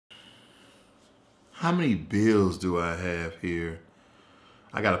How many bills do I have here?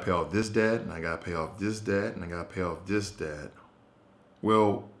 I gotta pay off this debt, and I gotta pay off this debt, and I gotta pay off this debt.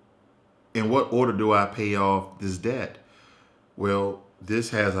 Well, in what order do I pay off this debt? Well,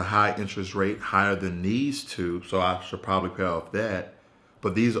 this has a high interest rate, higher than these two, so I should probably pay off that.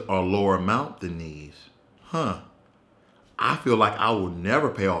 But these are lower amount than these. I feel like I will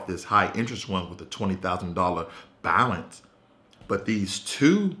never pay off this high interest one with a $20,000 balance. But these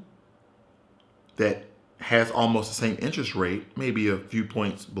two that has almost the same interest rate, maybe a few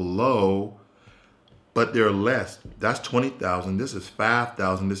points below, but they're less. That's 20,000. This is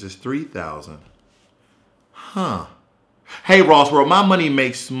 5,000. This is 3,000. Hey, Ross, bro, my money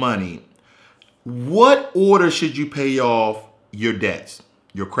makes money. What order should you pay off your debts?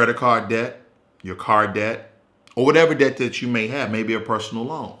 Your credit card debt, your car debt, or whatever debt that you may have, maybe a personal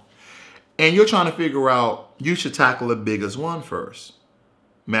loan. And you're trying to figure out, you should tackle the biggest one first.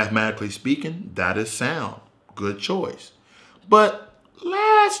 Mathematically speaking, that is sound. Good choice. But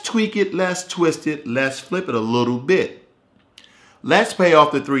let's tweak it, let's twist it, let's flip it a little bit. Let's pay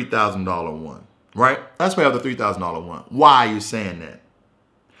off the $3,000 one, right? Let's pay off the $3,000 one. Why are you saying that?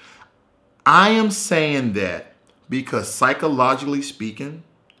 I am saying that because psychologically speaking,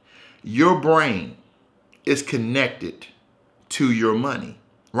 your brain is connected to your money,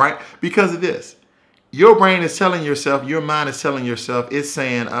 right? Because of this. Your brain is telling yourself, your mind is telling yourself, it's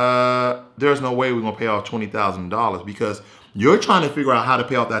saying, there's no way we're going to pay off $20,000 because you're trying to figure out how to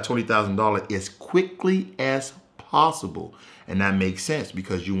pay off that $20,000 as quickly as possible. And that makes sense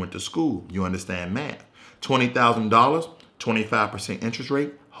because you went to school. You understand math. $20,000, 25% interest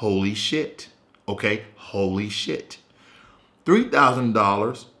rate. Holy shit. Okay? Holy shit.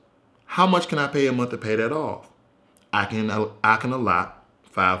 $3,000, how much can I pay a month to pay that off? I can allot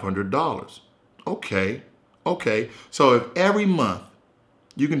 $500. Okay. So if every month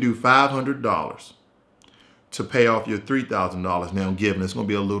you can do $500 to pay off your $3,000, now given it's going to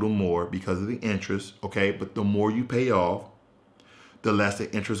be a little more because of the interest, okay? But the more you pay off, the less the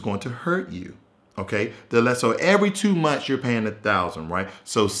interest is going to hurt you, okay? So every 2 months you're paying $1,000, right?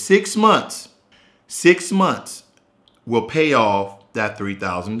 So 6 months will pay off that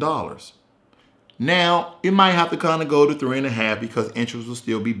 $3,000. Now, you might have to kind of go to 3.5 because interest will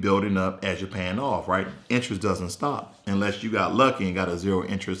still be building up as you're paying off, right? Interest doesn't stop unless you got lucky and got a 0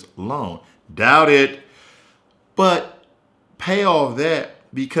 interest loan. Doubt it. But pay off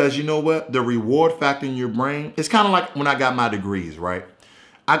that because you know what? The reward factor in your brain, it's kind of like when I got my degrees, right?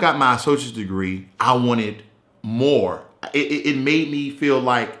 I got my associate's degree. I wanted more. It made me feel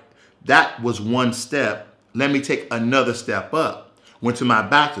like that was one step. Let me take another step up. Went to my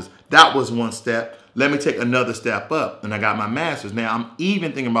bachelor's. That was one step. Let me take another step up. And I got my master's. Now I'm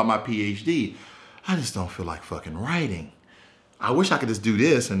even thinking about my PhD. I just don't feel like fucking writing. I wish I could just do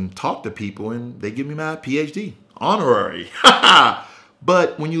this and talk to people and they give me my PhD. Honorary.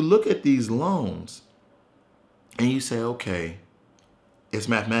 But when you look at these loans and you say, okay, it's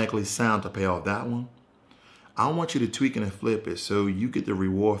mathematically sound to pay off that one. I want you to tweak it and flip it so you get the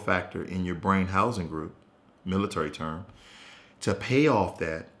reward factor in your brain housing group, military term, to pay off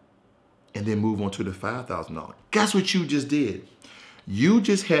that and then move on to the $5,000. Guess what you just did? You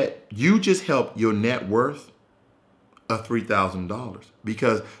just helped your net worth of $3,000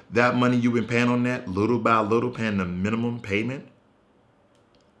 because that money you've been paying on that, little by little, paying the minimum payment,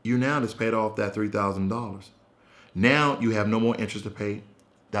 you now just paid off that $3,000. Now you have no more interest to pay.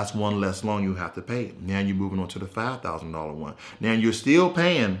 That's one less loan you have to pay. Now you're moving on to the $5,000 one. Now you're still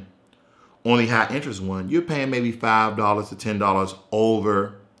paying only high interest one. You're paying maybe $5 to $10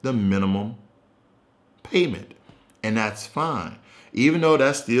 over the minimum payment. And that's fine. Even though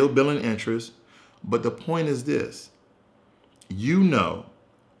that's still billing interest. But the point is this. You know,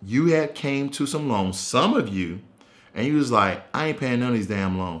 you had came to some loans, some of you, and you was like, I ain't paying none of these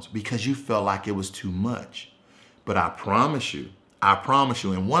damn loans because you felt like it was too much. But I promise you,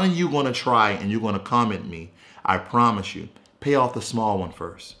 and one of you going to try and you're going to comment me, I promise you, pay off the small one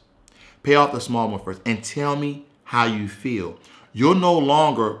first. Pay off the small one first and tell me how you feel. You're no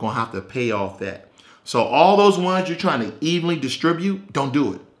longer going to have to pay off that. So all those ones you're trying to evenly distribute, don't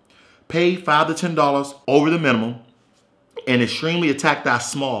do it. Pay $5 to $10 over the minimum and extremely attack that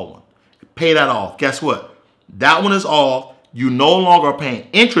small one. Pay that off. Guess what? That one is off. You no longer are paying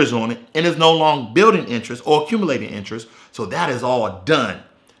interest on it and it's no longer building interest or accumulating interest. So that is all done.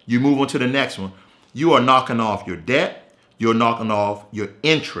 You move on to the next one. You are knocking off your debt. You're knocking off your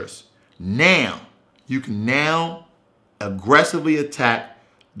interest. Now, you can now aggressively attack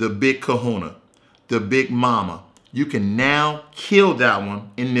the big kahuna, the big mama. You can now kill that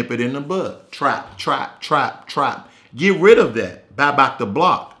one and nip it in the bud. Trap. Get rid of that. Buy back the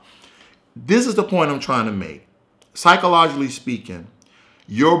block. This is the point I'm trying to make. Psychologically speaking,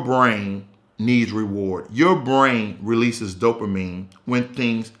 your brain needs reward. Your brain releases dopamine when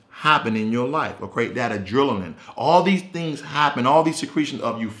things happen in your life, okay? That adrenaline. All these things happen, all these secretions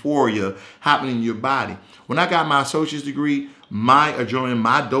of euphoria happen in your body. When I got my associate's degree, my adrenaline,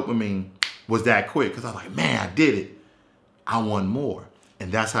 my dopamine was that quick because I was like, man, I did it. I want more.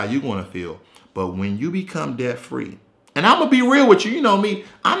 And that's how you're going to feel. But when you become debt free, and I'm going to be real with you, you know me,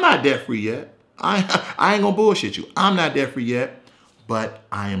 I'm not debt free yet. I ain't going to bullshit you. I'm not debt free yet, but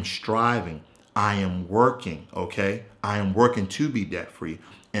I am striving. I am working, okay? I am working to be debt free,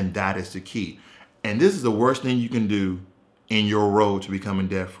 and that is the key. And this is the worst thing you can do in your road to becoming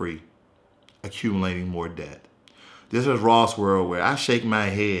debt free, accumulating more debt. This is Ross World where I shake my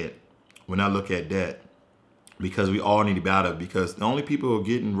head when I look at debt because we all need to be out of it, because the only people who are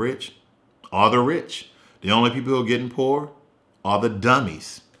getting rich are the rich. The only people who are getting poor are the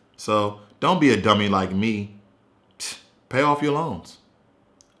dummies. So don't be a dummy like me. Pay off your loans.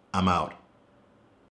 I'm out.